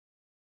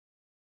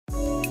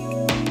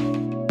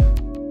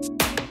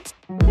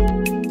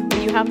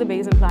have the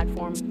base and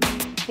platform,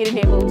 it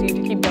enables you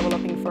to keep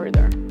developing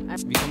further.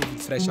 We come up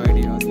with fresh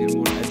ideas, we're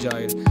more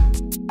agile.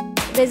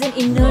 There's an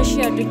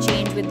inertia to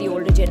change with the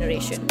older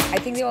generation. I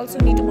think they also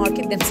need to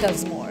market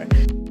themselves more.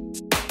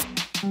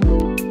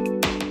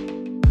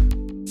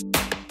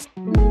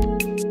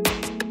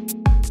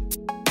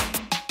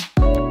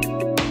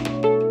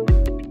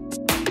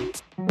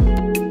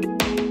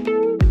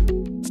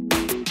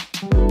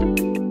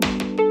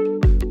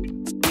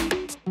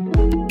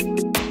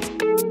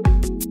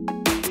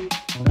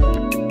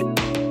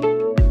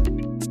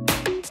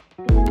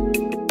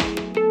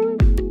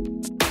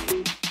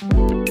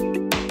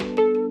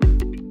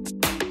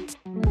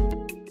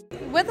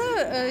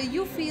 Whether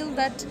you feel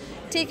that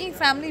taking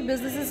family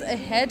businesses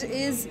ahead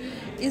is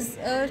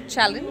a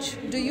challenge?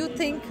 Do you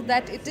think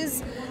that it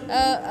is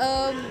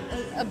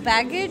a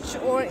baggage,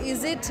 or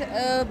is it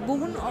a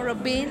boon or a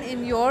bane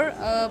in your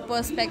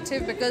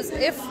perspective? Because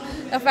if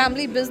a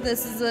family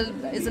business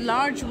is a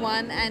large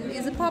one and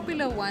is a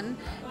popular one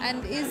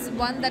and is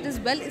one that is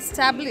well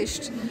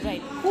established,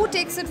 Right. who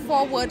takes it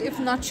forward if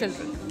not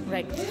children?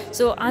 Right.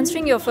 So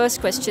answering your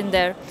first question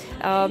there,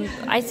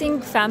 I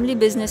think family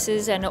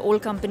businesses and an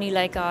old company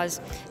like ours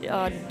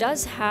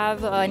does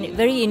have a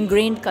very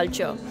ingrained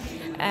culture.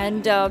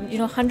 And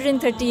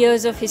 130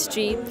 years of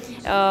history,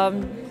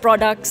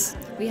 products,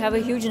 we have a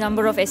huge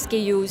number of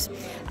SKUs.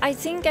 I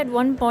think at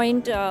one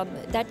point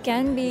that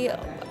can be,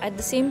 at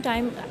the same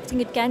time, I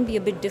think it can be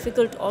a bit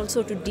difficult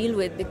also to deal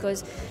with,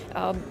 because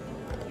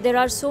there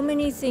are so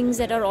many things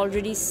that are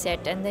already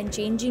set, and then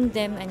changing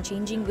them and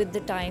changing with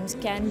the times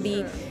can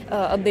be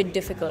a bit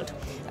difficult.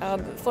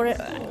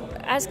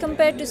 As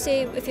compared to,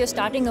 say, if you're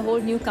starting a whole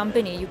new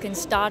company, you can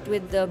start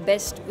with the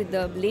best, with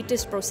the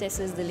latest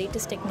processes, the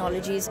latest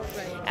technologies,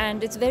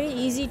 and it's very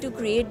easy to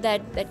create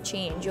that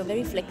change. You're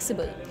very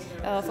flexible.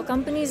 For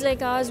companies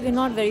like ours, we're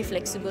not very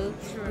flexible.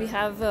 We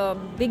have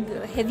big,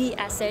 heavy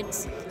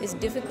assets. It's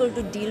difficult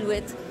to deal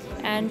with.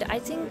 And I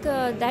think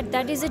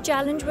that is a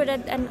challenge, but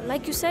and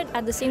like you said,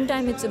 at the same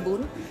time it's a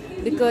boon,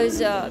 because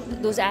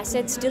those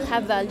assets still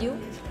have value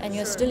and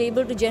you're still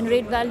able to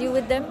generate value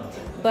with them.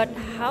 But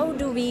how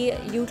do we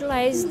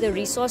utilize the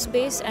resource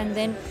base and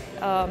then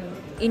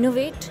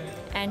innovate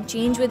and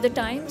change with the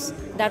times?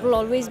 That will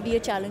always be a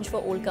challenge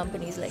for old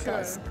companies like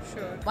us.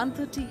 Sure.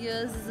 130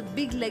 years is a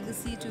big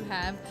legacy to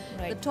have.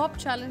 Right. The top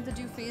challenge that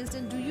you faced,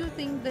 and do you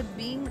think that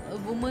being a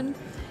woman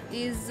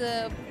is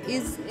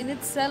in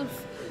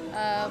itself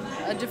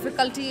a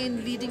difficulty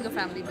in leading a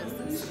family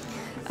business?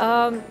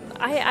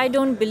 I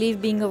don't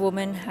believe being a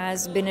woman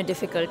has been a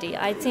difficulty.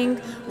 I think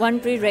one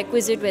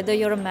prerequisite, whether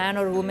you're a man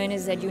or a woman,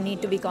 is that you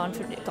need to be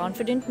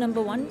confident,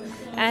 number one,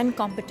 and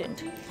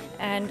competent.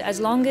 And as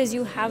long as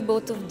you have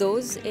both of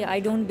those, I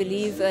don't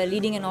believe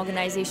leading an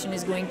organization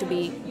is going to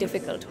be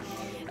difficult.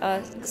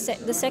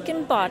 The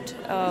second part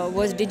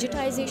was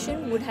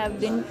digitization would have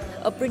been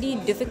a pretty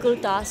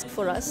difficult task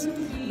for us,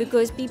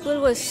 because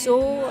people were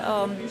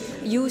so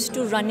used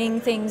to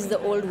running things the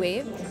old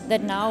way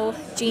that now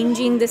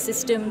changing the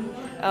system,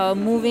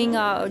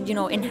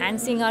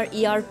 enhancing our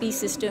ERP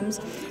systems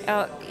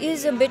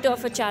is a bit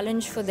of a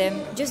challenge for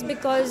them, just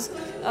because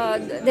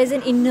there's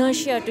an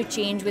inertia to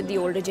change with the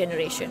older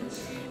generation.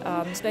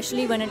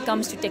 Especially when it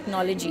comes to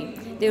technology.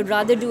 They would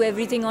rather do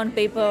everything on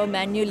paper,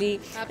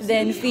 manually,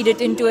 than feed it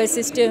into a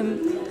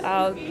system.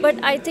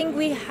 But I think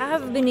we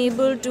have been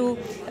able to,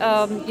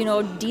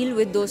 deal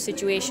with those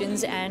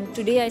situations, and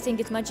today I think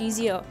it's much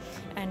easier.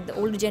 And the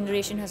older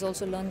generation has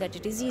also learned that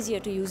it is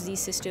easier to use these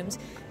systems,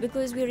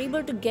 because we're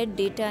able to get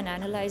data and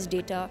analyze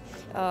data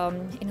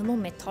in a more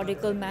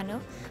methodical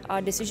manner.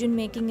 Our decision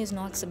making is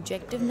not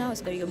subjective now,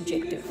 it's very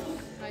objective.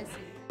 I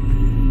see.